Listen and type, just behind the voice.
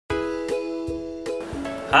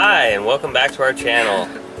Hi, and welcome back to our channel.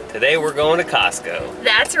 Today we're going to Costco.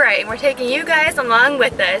 That's right, and we're taking you guys along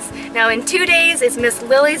with us. Now in 2 days it's Miss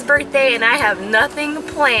Lily's birthday and I have nothing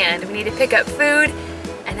planned. We need to pick up food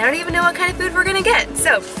and I don't even know what kind of food we're gonna get.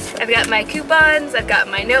 So I've got my coupons, I've got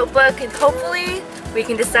my notebook, and hopefully we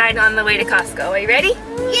can decide on the way to Costco. Are you ready?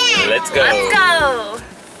 Yeah! Let's go! Let's go!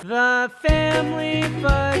 The family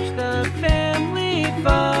fudge, the family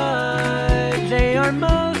fudge. They are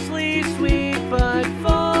mostly sweet but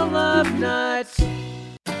full of nuts.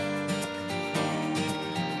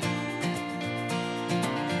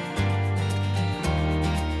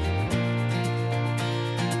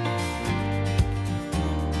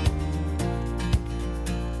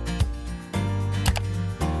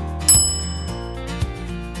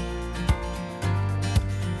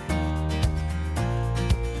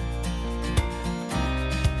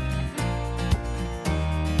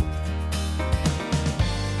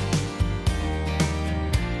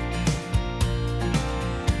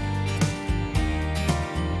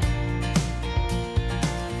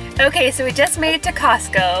 Okay, so we just made it to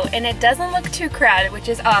Costco and it doesn't look too crowded, which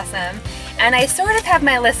is awesome. And I sort of have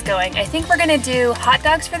my list going. I think we're gonna do hot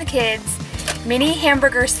dogs for the kids, mini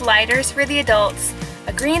hamburger sliders for the adults,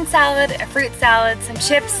 a green salad, a fruit salad, some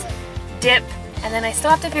chips, dip, and then I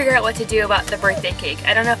still have to figure out what to do about the birthday cake.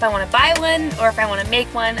 I don't know if I wanna buy one or if I wanna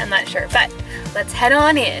make one, I'm not sure, but let's head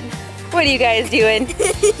on in. What are you guys doing?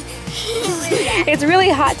 It's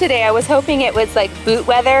really hot today. I was hoping it was like boot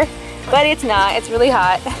weather, but it's not, it's really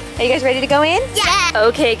hot. Are you guys ready to go in? Yeah.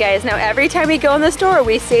 Okay guys, now every time we go in the store,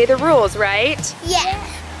 we say the rules, right? Yeah.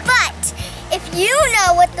 But if you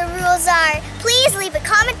know what the rules are, please leave a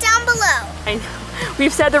comment down below. I know.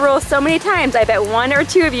 We've said the rules so many times, I bet 1 or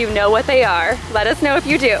 2 of you know what they are. Let us know if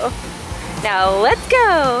you do. Now let's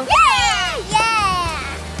go. Yeah! Yeah!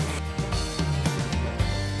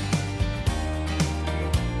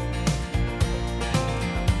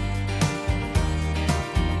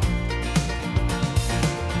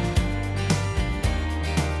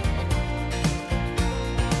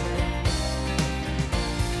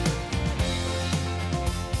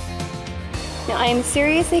 Now, I'm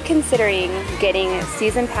seriously considering getting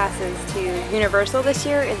season passes to Universal this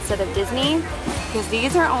year instead of Disney, because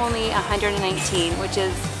these are only $119, which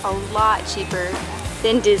is a lot cheaper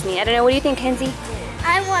than Disney. I don't know, what do you think, Kenzie?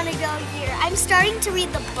 I want to go here. I'm starting to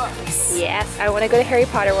read the books. Yes, I want to go to Harry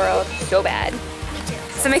Potter World so bad. Me too.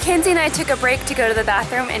 So Mackenzie and I took a break to go to the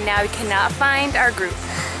bathroom, and now we cannot find our group.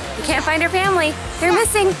 We can't find our family. They're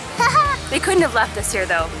missing. They couldn't have left us here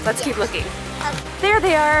though. Let's keep looking. There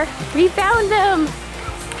they are. We found them.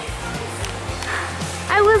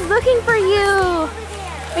 I was looking for you.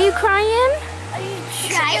 Are you crying?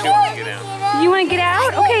 You want to get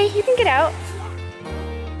out? Okay, you can get out.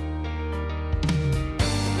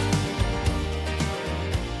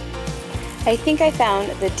 I think I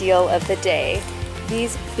found the deal of the day.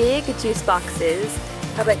 These big juice boxes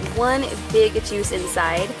have like one big juice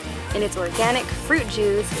inside, and it's organic fruit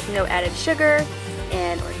juice, no added sugar,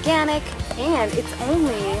 and organic, and it's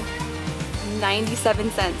only 97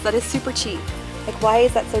 cents. That is super cheap. Like, why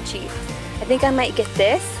is that so cheap? I think I might get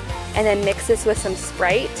this and then mix this with some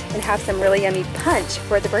Sprite and have some really yummy punch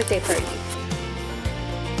for the birthday party.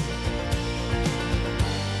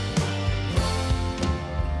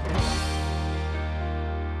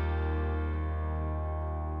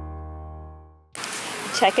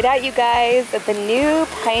 Check it out, you guys, the new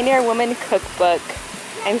Pioneer Woman Cookbook.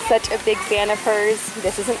 I'm such a big fan of hers.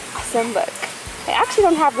 This is an awesome book. I actually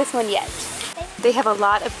don't have this one yet. They have a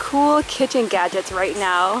lot of cool kitchen gadgets right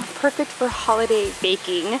now, perfect for holiday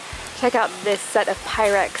baking. Check out this set of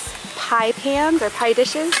Pyrex pie pans or pie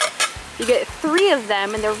dishes. You get 3 of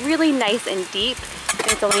them and they're really nice and deep,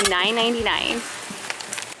 and it's only $9.99.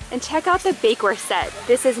 And check out the bakeware set.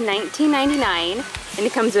 This is $19.99 and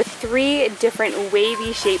it comes with 3 different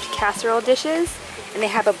wavy shaped casserole dishes. And they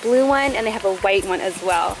have a blue one and they have a white one as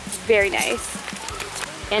well. Very nice.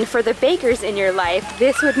 And for the bakers in your life,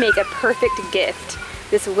 this would make a perfect gift.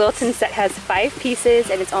 This Wilton set has 5 pieces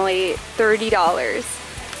and it's only $30.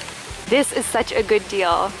 This is such a good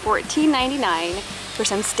deal. $14.99 for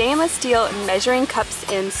some stainless steel measuring cups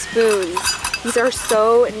and spoons. These are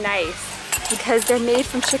so nice because they're made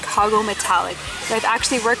from Chicago metallic. So I've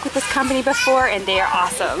actually worked with this company before and they are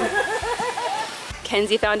awesome.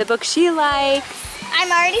 Kenzie found a book she likes. I'm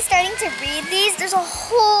already starting to read these. There's a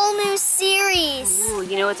whole new series. Ooh,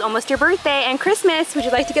 you know, it's almost your birthday and Christmas. Would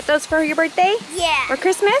you like to get those for your birthday? Yeah. Or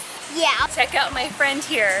Christmas? Yeah. Check out my friend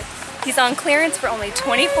here. He's on clearance for only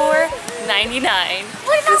 $24.99.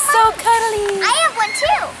 What about He's so cuddly. I have one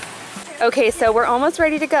too. Okay, so we're almost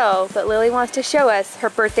ready to go, but Lily wants to show us her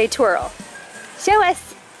birthday twirl. Show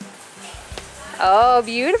us. Oh,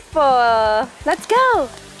 beautiful. Let's go.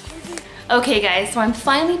 Okay guys, so I'm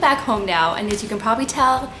finally back home now, and as you can probably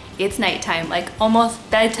tell, it's nighttime, like almost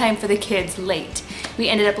bedtime for the kids, late. We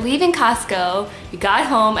ended up leaving Costco. We got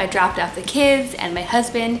home, I dropped off the kids and my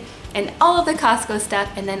husband and all of the Costco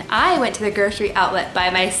stuff, and then I went to the grocery outlet by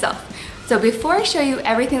myself. So before I show you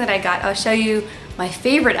everything that I got, I'll show you my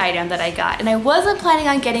favorite item that I got. And I wasn't planning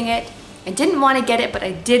on getting it. I didn't want to get it, but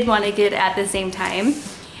I did want to get it at the same time.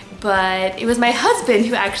 But it was my husband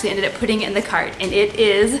who actually ended up putting it in the cart, and it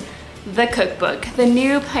is the cookbook, the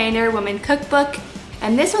new Pioneer Woman cookbook.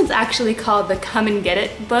 And this one's actually called the Come and Get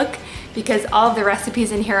It book because all of the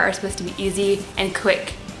recipes in here are supposed to be easy and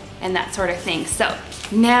quick and that sort of thing. So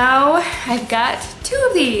now I've got 2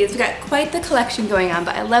 of these. We've got quite the collection going on,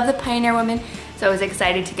 but I love the Pioneer Woman, so I was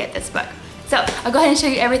excited to get this book. So I'll go ahead and show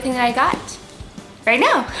you everything that I got right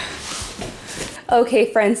now.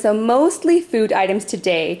 Okay friends, so mostly food items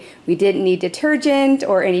today. We didn't need detergent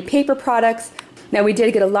or any paper products. Now we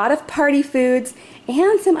did get a lot of party foods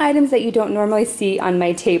and some items that you don't normally see on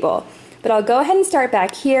my table. But I'll go ahead and start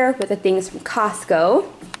back here with the things from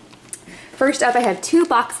Costco. First up, I have 2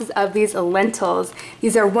 boxes of these lentils.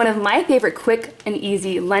 These are one of my favorite quick and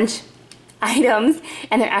easy lunch items,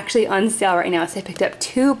 and they're actually on sale right now, so I picked up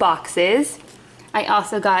 2 boxes. I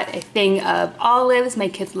also got a thing of olives. My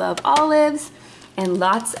kids love olives, and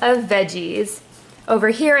lots of veggies. Over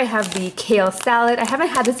here I have the kale salad. I haven't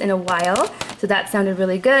had this in a while, so that sounded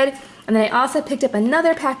really good. And then I also picked up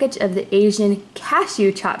another package of the Asian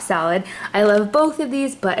cashew chopped salad. I love both of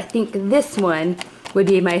these, but I think this one would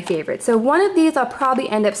be my favorite. So one of these I'll probably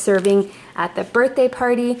end up serving at the birthday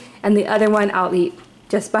party, and the other one I'll eat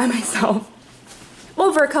just by myself.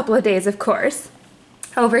 Over a couple of days, of course.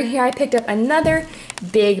 Over here I picked up another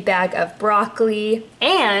big bag of broccoli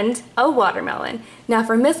and a watermelon. Now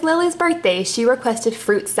for Miss Lily's birthday, she requested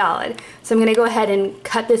fruit salad. So I'm gonna go ahead and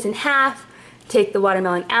cut this in half, take the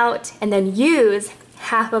watermelon out, and then use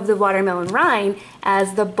half of the watermelon rind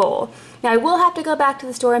as the bowl. Now I will have to go back to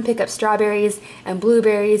the store and pick up strawberries and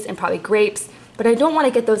blueberries and probably grapes, but I don't want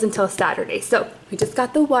to get those until Saturday. So we just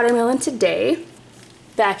got the watermelon today.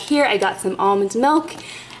 Back here I got some almond milk,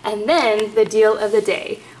 and then the deal of the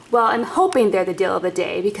day. Well, I'm hoping they're the deal of the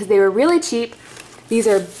day because they were really cheap. These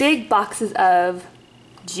are big boxes of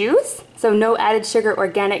juice, so no added sugar,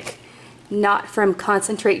 organic, not from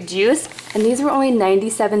concentrate juice, and these were only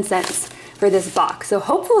 97 cents for this box, so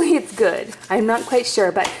hopefully it's good. I'm not quite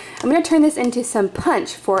sure, but I'm gonna turn this into some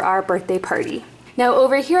punch for our birthday party. Now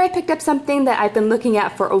over here I picked up something that I've been looking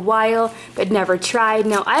at for a while but never tried.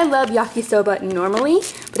 Now I love yakisoba normally,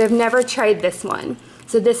 but I've never tried this one.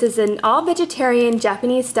 So this is an all-vegetarian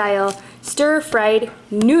Japanese style stir-fried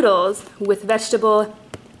noodles with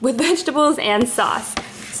vegetables and sauce.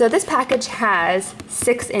 So this package has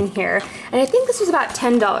 6 in here, and I think this was about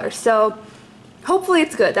 $10, so hopefully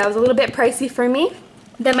it's good. That was a little bit pricey for me.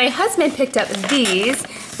 Then my husband picked up these.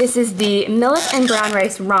 This is the millet and brown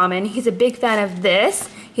rice ramen. He's a big fan of this.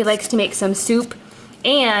 He likes to make some soup.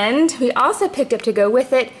 And we also picked up to go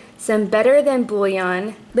with it some Better Than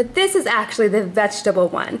bouillon, but this is actually the vegetable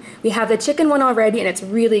one. We have the chicken one already and it's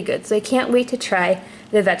really good, so I can't wait to try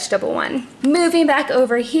the vegetable one. Moving back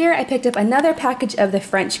over here, I picked up another package of the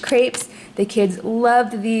French crepes. The kids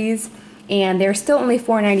loved these and they're still only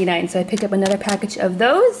 $4.99, so I picked up another package of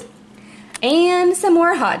those. And some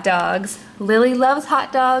more hot dogs. Lily loves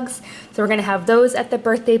hot dogs, so we're gonna have those at the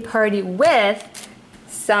birthday party with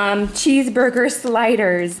some cheeseburger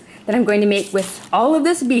sliders that I'm going to make with all of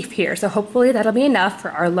this beef here, so hopefully that'll be enough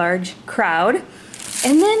for our large crowd.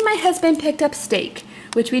 And then my husband picked up steak,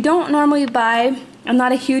 which we don't normally buy. I'm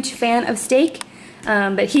not a huge fan of steak,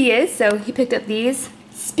 but he is, so he picked up these.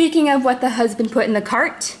 Speaking of what the husband put in the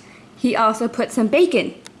cart, he also put some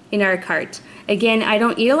bacon in our cart. Again, I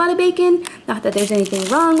don't eat a lot of bacon, not that there's anything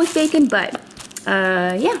wrong with bacon, but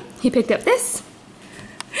yeah, he picked up this.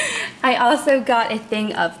 I also got a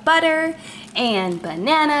thing of butter and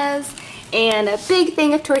bananas and a big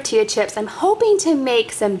thing of tortilla chips. I'm hoping to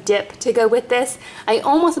make some dip to go with this. I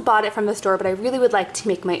almost bought it from the store, but I really would like to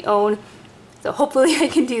make my own, so hopefully I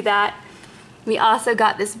can do that. We also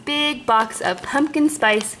got this big box of pumpkin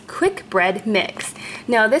spice quick bread mix.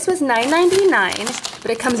 Now this was $9.99,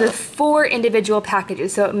 but it comes with 4 individual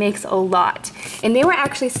packages, so it makes a lot. And they were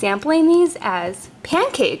actually sampling these as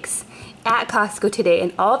pancakes at Costco today,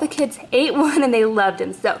 and all the kids ate one and they loved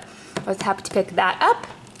them, so I was happy to pick that up.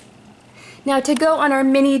 Now to go on our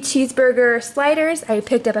mini cheeseburger sliders, I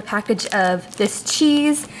picked up a package of this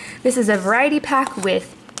cheese. This is a variety pack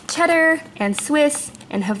with cheddar and Swiss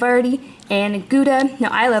and Havarti and Gouda. Now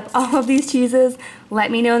I love all of these cheeses. Let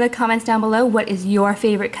me know in the comments down below what is your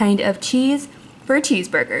favorite kind of cheese. for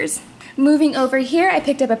cheeseburgers. Moving over here, I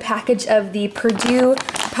picked up a package of the Purdue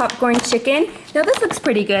popcorn chicken. Now this looks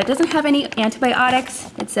pretty good. It doesn't have any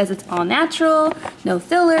antibiotics. It says it's all natural, no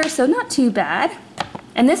filler, so not too bad.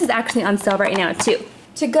 And this is actually on sale right now too.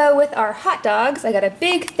 To go with our hot dogs, I got a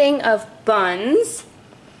big thing of buns.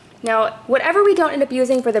 Now, whatever we don't end up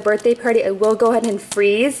using for the birthday party, I will go ahead and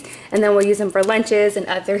freeze, and then we'll use them for lunches and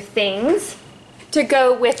other things. To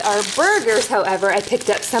go with our burgers, however, I picked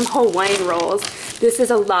up some Hawaiian rolls. This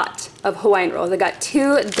is a lot of Hawaiian rolls. I got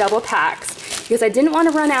 2 double packs because I didn't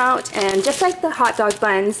want to run out, and just like the hot dog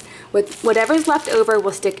buns, with whatever's left over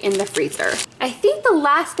will stick in the freezer. I think the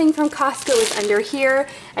last thing from Costco is under here.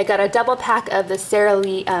 I got a double pack of the Sara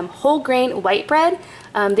Lee whole grain white bread.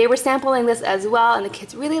 They were sampling this as well, and the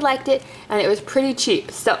kids really liked it, and it was pretty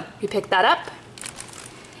cheap. So we picked that up.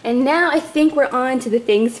 And now I think we're on to the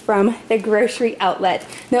things from the grocery outlet.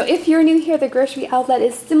 Now if you're new here, the grocery outlet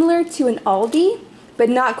is similar to an Aldi, but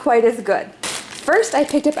not quite as good. First, I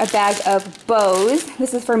picked up a bag of bows.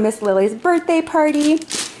 This is for Miss Lily's birthday party.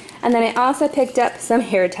 And then I also picked up some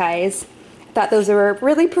hair ties. I thought those were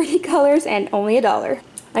really pretty colors and only $1.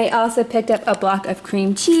 I also picked up a block of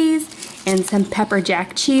cream cheese and some pepper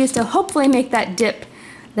jack cheese to hopefully make that dip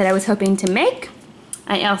that I was hoping to make.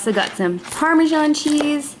 I also got some Parmesan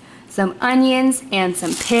cheese, some onions, and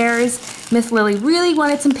some pears. Miss Lily really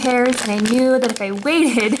wanted some pears, and I knew that if I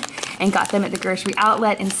waited and got them at the grocery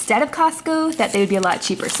outlet instead of Costco, that they would be a lot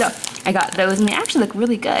cheaper. So I got those, and they actually look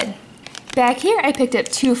really good. Back here, I picked up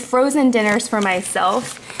 2 frozen dinners for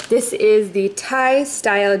myself. This is the Thai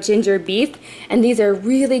style ginger beef, and these are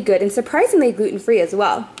really good and surprisingly gluten-free as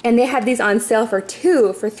well. And they had these on sale for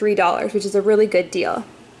 2 for $3, which is a really good deal.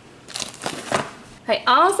 I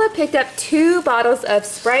also picked up 2 bottles of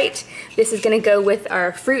Sprite. This is gonna go with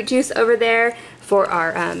our fruit juice over there for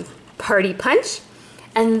our party punch.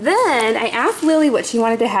 And then I asked Lily what she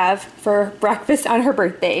wanted to have for breakfast on her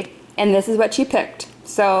birthday, and this is what she picked.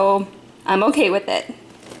 So I'm okay with it.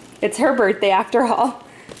 It's her birthday after all.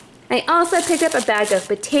 I also picked up a bag of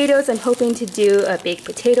potatoes. I'm hoping to do a baked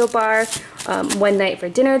potato bar one night for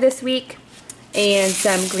dinner this week. And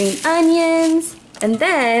some green onions. And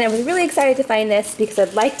then I was really excited to find this because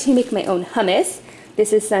I'd like to make my own hummus.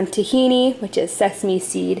 This is some tahini, which is sesame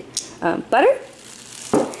seed butter.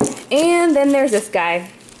 And then there's this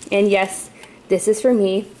guy. And yes, this is for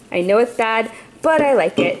me. I know it's bad, but I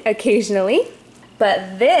like it occasionally.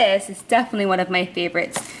 But this is definitely one of my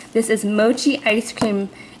favorites. This is mochi ice cream.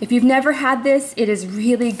 If you've never had this, it is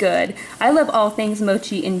really good. I love all things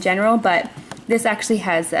mochi in general, but this actually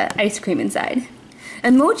has ice cream inside.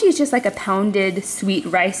 And mochi is just like a pounded sweet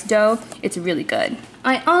rice dough. It's really good.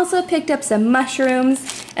 I also picked up some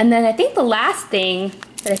mushrooms, and then I think the last thing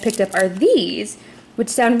that I picked up are these, which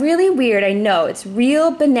sound really weird, I know. It's real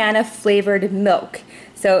banana flavored milk.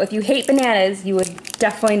 So if you hate bananas, you would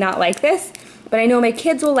definitely not like this, but I know my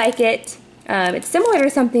kids will like it. It's similar to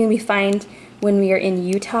something we find when we are in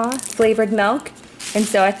Utah, flavored milk. And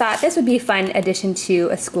so I thought this would be a fun addition to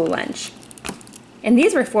a school lunch. And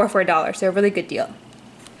these were $4 for $1, so a really good deal.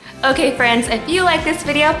 Okay friends, if you like this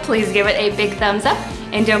video, please give it a big thumbs up,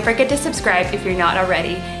 and don't forget to subscribe if you're not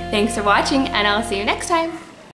already. Thanks for watching, and I'll see you next time.